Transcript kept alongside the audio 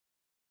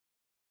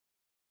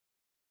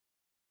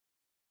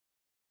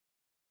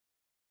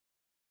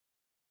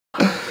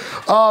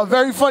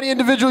Very funny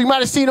individual. You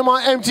might have seen him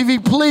on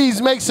MTV.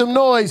 Please make some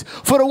noise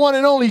for the one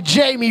and only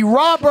Jamie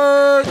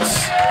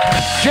Roberts.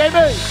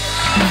 Jamie.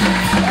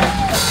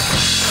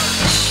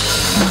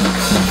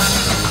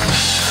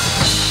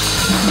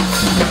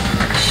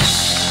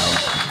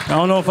 I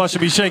don't know if I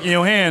should be shaking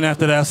your hand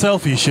after that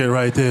selfie shit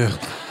right there.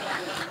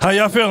 How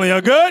y'all feeling?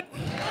 Y'all good?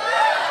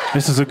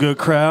 This is a good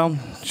crowd.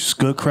 Just a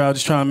good crowd.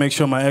 Just trying to make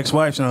sure my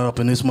ex-wife's not up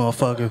in this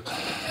motherfucker.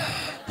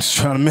 Just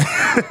trying to make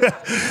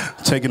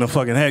taking a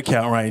fucking head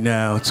count right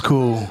now. It's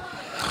cool.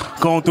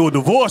 Going through a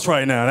divorce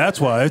right now.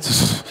 That's why.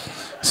 It's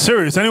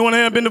serious. Anyone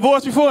here been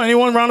divorced before?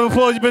 Anyone? Round of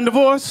applause. You been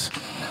divorced?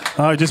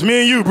 All right, just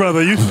me and you,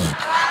 brother.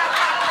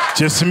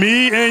 Just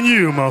me and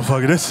you,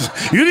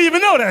 motherfucker. You didn't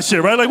even know that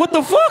shit, right? Like, what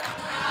the fuck?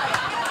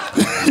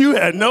 You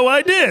had no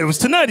idea. It was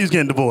tonight he was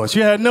getting divorced.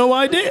 You had no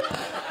idea.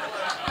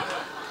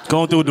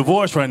 Going through a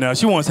divorce right now.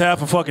 She wants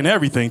half of fucking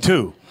everything,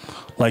 too.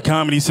 Like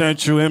Comedy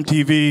Central,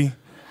 MTV.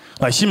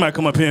 Like, she might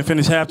come up here and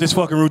finish half this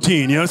fucking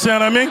routine. You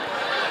understand what I mean?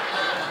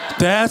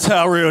 That's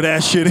how real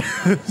that shit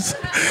is.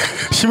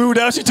 She moved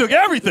out, she took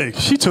everything.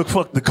 She took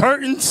the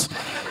curtains,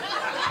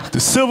 the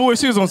silverware.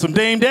 She was on some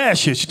Dame Dash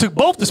shit. She took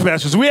both the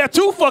spatulas. We had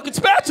 2 fucking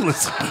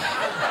spatulas.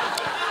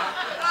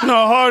 You know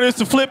how hard it is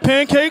to flip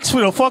pancakes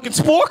with a fucking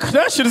spork?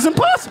 That shit is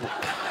impossible.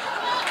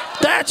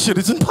 That shit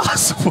is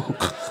impossible.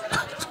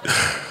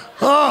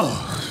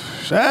 Oh,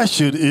 that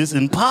shit is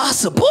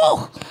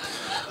impossible.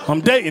 I'm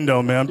dating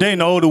though, man. I'm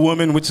dating an older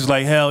woman, which is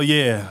like, hell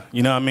yeah.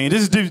 You know what I mean?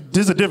 This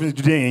is a difference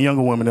between dating a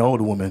younger woman and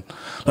older woman.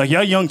 Like,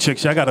 y'all young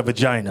chicks, y'all got a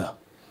vagina.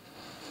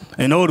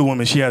 An older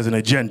woman, she has an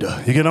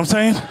agenda. You get what I'm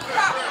saying?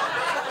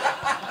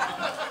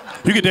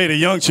 You could date a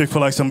young chick for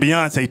like some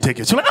Beyonce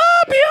tickets. You're like,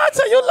 oh,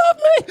 Beyonce, you love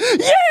me?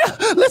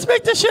 Yeah, let's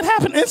make this shit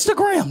happen.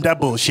 Instagram. That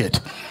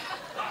bullshit.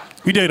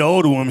 You date an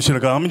older woman, she'll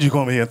go, I'm gonna just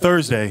go over here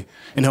Thursday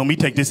and help me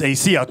take this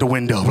AC out the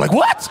window. Like,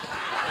 what?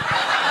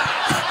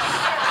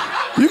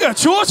 You got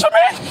chores for me?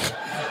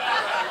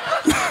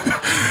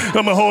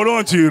 I'm gonna hold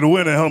on to you in the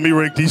winter and help me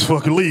rake these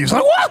fucking leaves.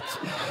 Like, what?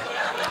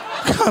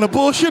 What kind of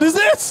bullshit is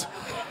this?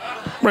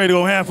 Ready to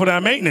go half for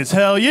that maintenance?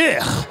 Hell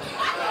yeah.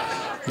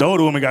 The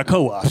older woman got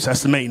co-ops.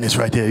 That's the maintenance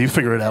right there. You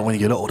figure it out when you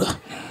get older.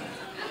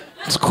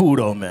 It's cool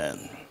though, man.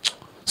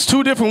 It's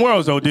 2 different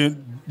worlds though,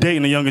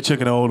 dating a younger chick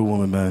and an older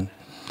woman, man.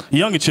 The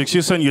younger chick,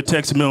 she'll send you a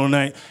text in the middle of the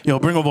night, yo,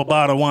 bring over a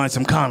bottle of wine,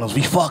 some condoms.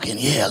 We fucking,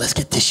 yeah, let's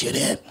get this shit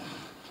in.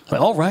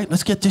 Like, all right,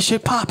 let's get this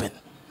shit popping.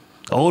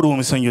 The older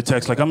woman send you a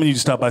text like, I'm gonna need you to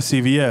stop by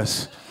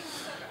CVS.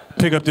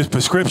 Pick up this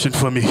prescription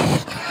for me.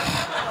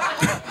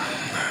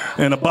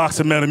 And a box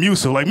of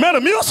Metamucil. Like,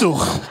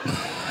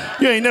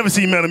 Metamucil? You ain't never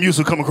seen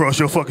Metamucil come across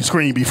your fucking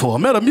screen before.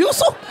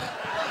 Metamucil?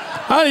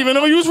 I didn't even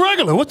know you was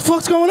regular. What the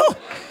fuck's going on?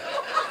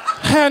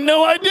 I had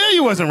no idea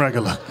you wasn't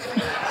regular.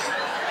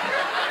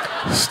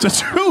 It's the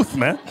truth,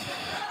 man.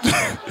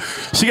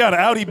 She got an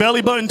outie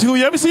belly button too.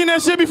 You ever seen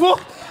that shit before?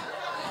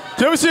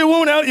 You ever see a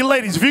woman out?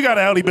 Ladies, if you got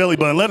an outie belly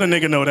button, let a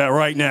nigga know that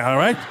right now, all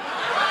right?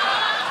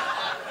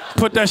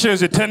 Put that shit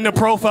as your Tinder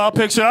profile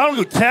picture. I don't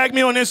know, tag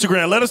me on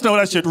Instagram. Let us know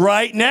that shit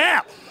right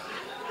now.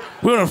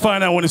 We're gonna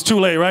find out when it's too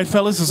late, right,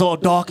 fellas? It's all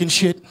dark and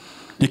shit.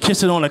 You're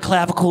kissing on a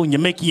clavicle and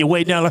you're making your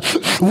way down like,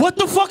 what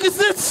the fuck is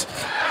this?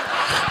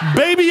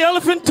 Baby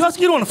elephant tusk?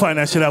 You don't wanna find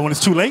that shit out when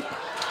it's too late.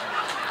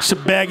 It's a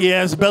baggy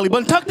ass belly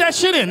button. Tuck that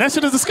shit in. That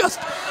shit is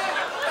disgusting.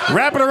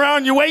 Wrap it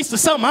around your waist or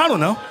something. I don't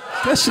know.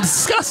 That shit is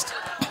disgusting.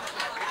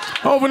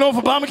 Over and over,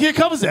 Obamacare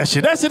covers that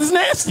shit. That shit is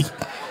nasty.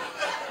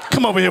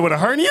 Come over here with a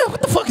hernia?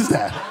 What the fuck is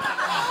that?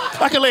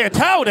 I can lay a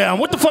towel down.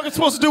 What the fuck is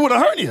supposed to do with a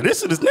hernia?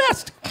 This shit is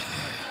nasty.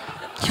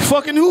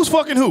 Who's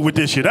fucking who with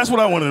this shit? That's what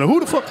I want to know. Who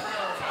the fuck?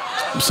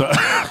 I'm sorry.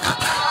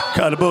 What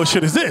kind of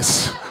bullshit is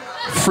this?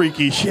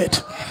 Freaky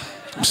shit.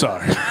 I'm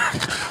sorry.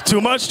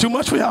 Too much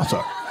for y'all? I'm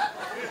sorry.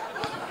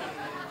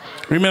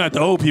 We met at the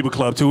old people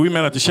club, too. We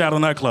met at the Shadow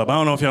nightclub. I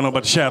don't know if y'all know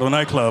about the Shadow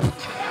nightclub.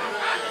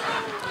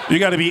 You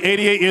got to be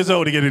 88 years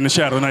old to get in the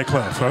Shadow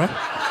nightclub, all right?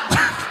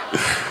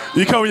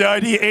 You come with your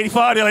ID at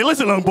 85, they're like,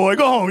 listen, young boy,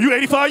 go home. You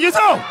 85 years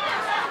old.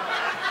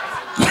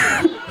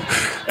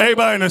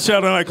 Everybody in the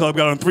Shadow nightclub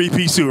got on a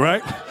 3-piece suit,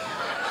 right?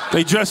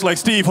 They dress like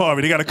Steve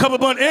Harvey. They got a cover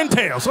bun and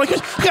tails. Like, you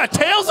got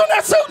tails on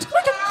that suit?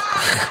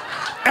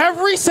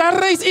 Every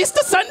Saturday's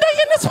Easter Sunday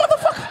in this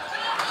motherfucker?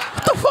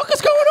 What the fuck is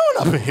going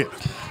on up in here?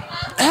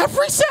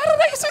 Every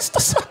Saturday's Easter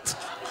Sunday.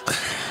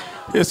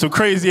 There's some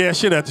crazy ass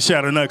shit at the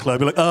Shadow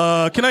nightclub. You're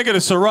like, can I get a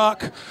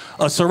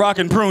Ciroc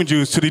and prune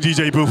juice to the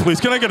DJ booth,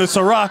 please? Can I get a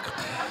Ciroc?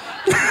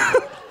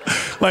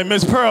 Like,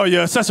 Miss Pearl,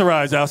 you're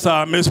accessorized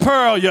outside. Miss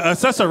Pearl, you're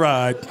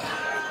accessorized.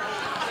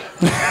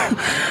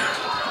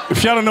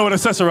 If y'all don't know what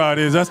accessorized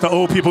is, that's the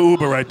old people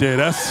Uber right there.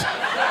 That's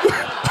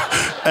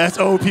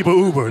old people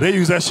Uber. They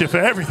use that shit for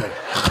everything.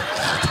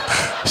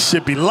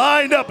 Shit be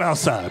lined up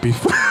outside.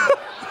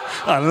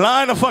 A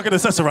line of fucking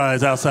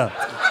accessorized outside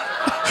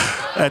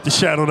at the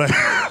Shadow night.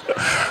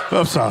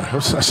 I'm sorry.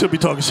 I should be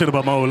talking shit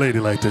about my old lady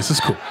like this. It's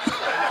cool.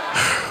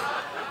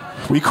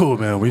 We cool,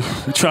 man. We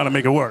trying to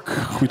make it work.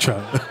 We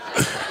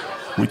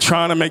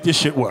trying to make this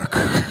shit work.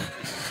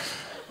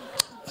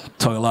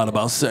 talk a lot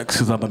about sex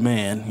because I'm a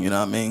man, you know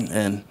what I mean?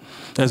 And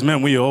as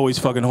men, we are always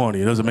fucking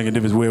horny. It doesn't make a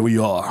difference where we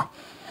are.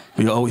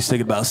 We are always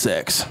thinking about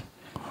sex.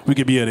 We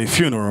could be at a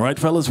funeral, right,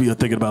 fellas? We are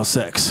thinking about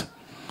sex.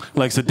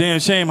 Like, it's a damn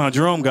shame how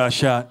Jerome got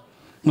shot.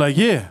 Like,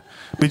 yeah.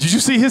 But did you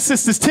see his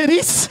sister's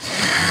titties?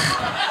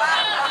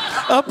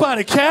 Up by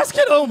the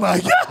casket? Oh my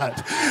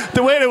God.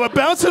 The way they were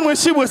bouncing when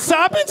she was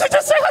sobbing. Did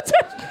you see her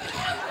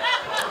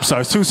titties? I'm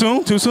sorry, it's too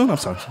soon? Too soon? I'm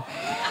sorry.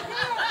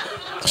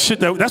 Shit,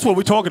 that's what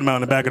we're talking about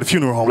in the back of the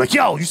funeral home. Like,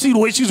 yo, you see the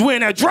way she's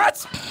wearing that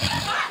dress?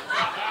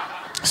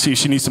 See,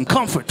 she needs some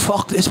comfort.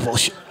 Fuck this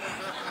bullshit.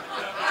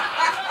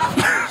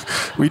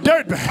 We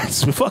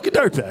dirtbags. We're fucking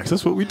dirtbags.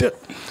 That's what we did.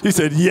 He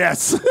said,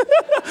 yes.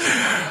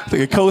 I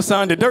think I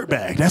co-signed a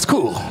dirtbag. That's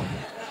cool.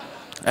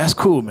 That's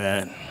cool,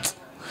 man.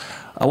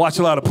 I watch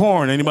a lot of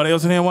porn. Anybody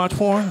else in here watch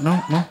porn?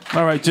 No? No?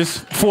 All right,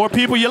 just 4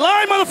 people. You're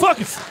lying,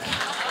 motherfuckers.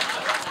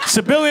 It's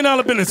 $1 billion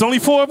business. Only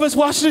 4 of us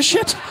watching this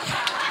shit?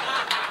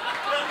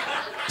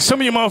 Some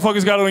of you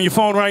motherfuckers got it on your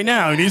phone right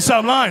now. You need to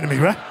stop lying to me,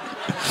 right?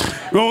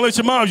 You won't let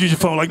your mom use your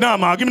phone. Like, nah,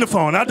 Mom, give me the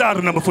phone. I'll dial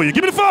the number for you.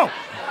 Give me the phone.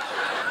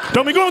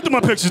 Don't be going through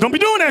my pictures. Don't be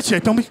doing that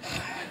shit. Don't be.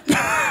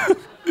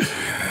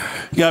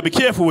 You gotta be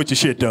careful with your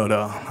shit, though.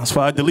 That's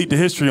why I delete the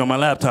history on my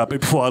laptop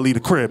before I leave the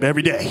crib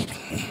every day.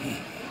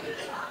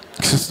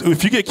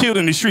 If you get killed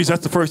in the streets,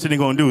 that's the first thing they're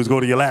gonna do is go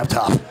to your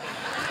laptop.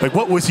 Like,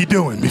 what was he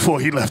doing before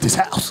he left his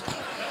house?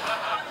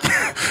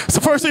 It's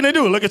the first thing they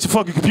do, look at your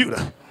fucking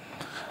computer.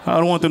 I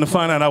don't want them to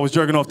find out I was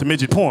jerking off to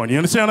midget porn. You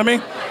understand what I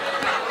mean?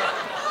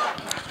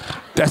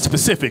 That's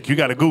specific. You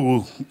gotta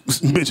Google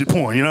midget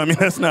porn, you know what I mean?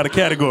 That's not a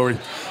category.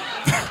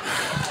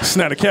 It's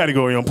not a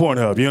category on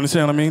Pornhub, you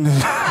understand what I mean?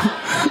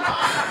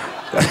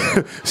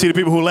 See, the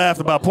people who laughed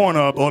about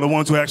Pornhub are the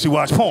ones who actually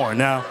watch porn.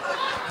 Now,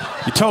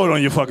 you told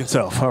on your fucking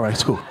self. All right,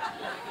 it's cool.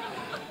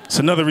 It's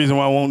another reason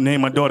why I won't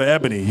name my daughter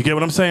Ebony. You get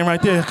what I'm saying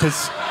right there?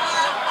 Because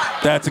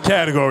that's a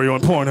category on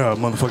Pornhub,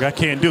 motherfucker. I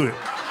can't do it.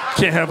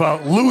 Can't have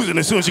out losing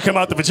as soon as you come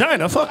out the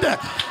vagina. Fuck that.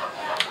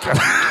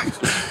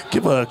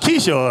 Give a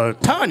Keisha or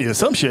Tanya or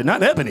some shit,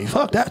 not Ebony.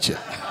 Fuck that shit.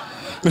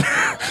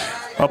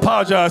 I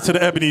apologize to the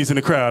Ebonies in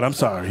the crowd. I'm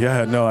sorry. I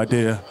had no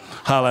idea.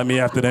 Holla at me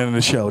after the end of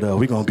the show, though.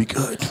 We gonna be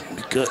good.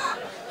 Be good.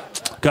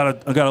 I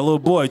got a little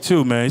boy,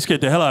 too, man. He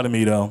scared the hell out of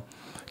me, though.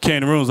 Came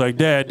in the room, was like,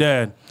 Dad,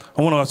 I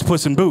want us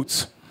Puss in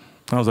Boots.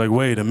 I was like,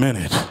 wait a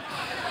minute.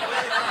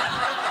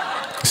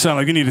 It sounds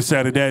like you need a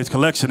Saturday Daddy's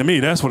collection to me.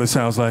 That's what it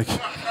sounds like. I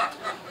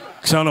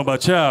don't know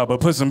about y'all,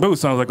 but Puss in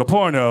Boots sounds like a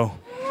porno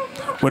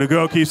where the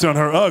girl keeps on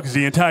her Uggs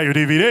the entire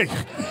DVD.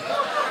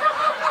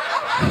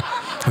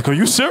 Like, are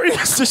you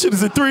serious? This shit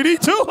is in 3D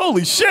too?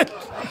 Holy shit.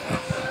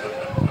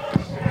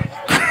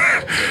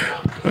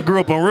 I grew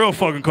up on real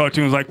fucking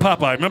cartoons like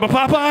Popeye. Remember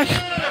Popeye?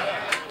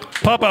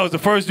 Popeye was the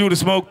first dude to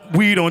smoke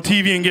weed on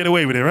TV and get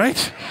away with it,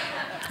 right?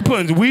 You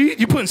putting weed?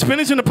 You putting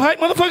spinach in the pipe?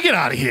 Motherfucker, get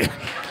out of here.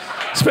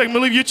 Expect me to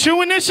leave you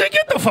chewing this shit?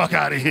 Get the fuck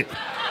out of here.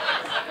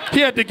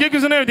 He had the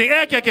giggles and everything.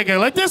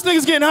 Like, this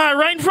nigga's getting high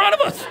right in front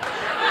of us.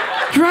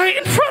 Right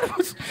in front of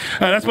us.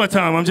 All right, that's my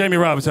time. I'm Jamie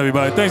Roberts,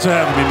 everybody. Thanks for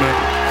having me,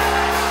 man.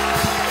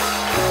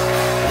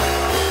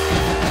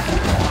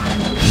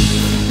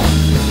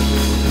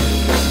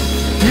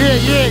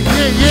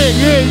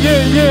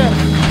 Yeah.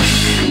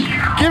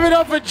 Give it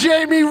up for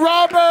Jamie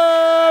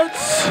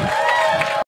Roberts.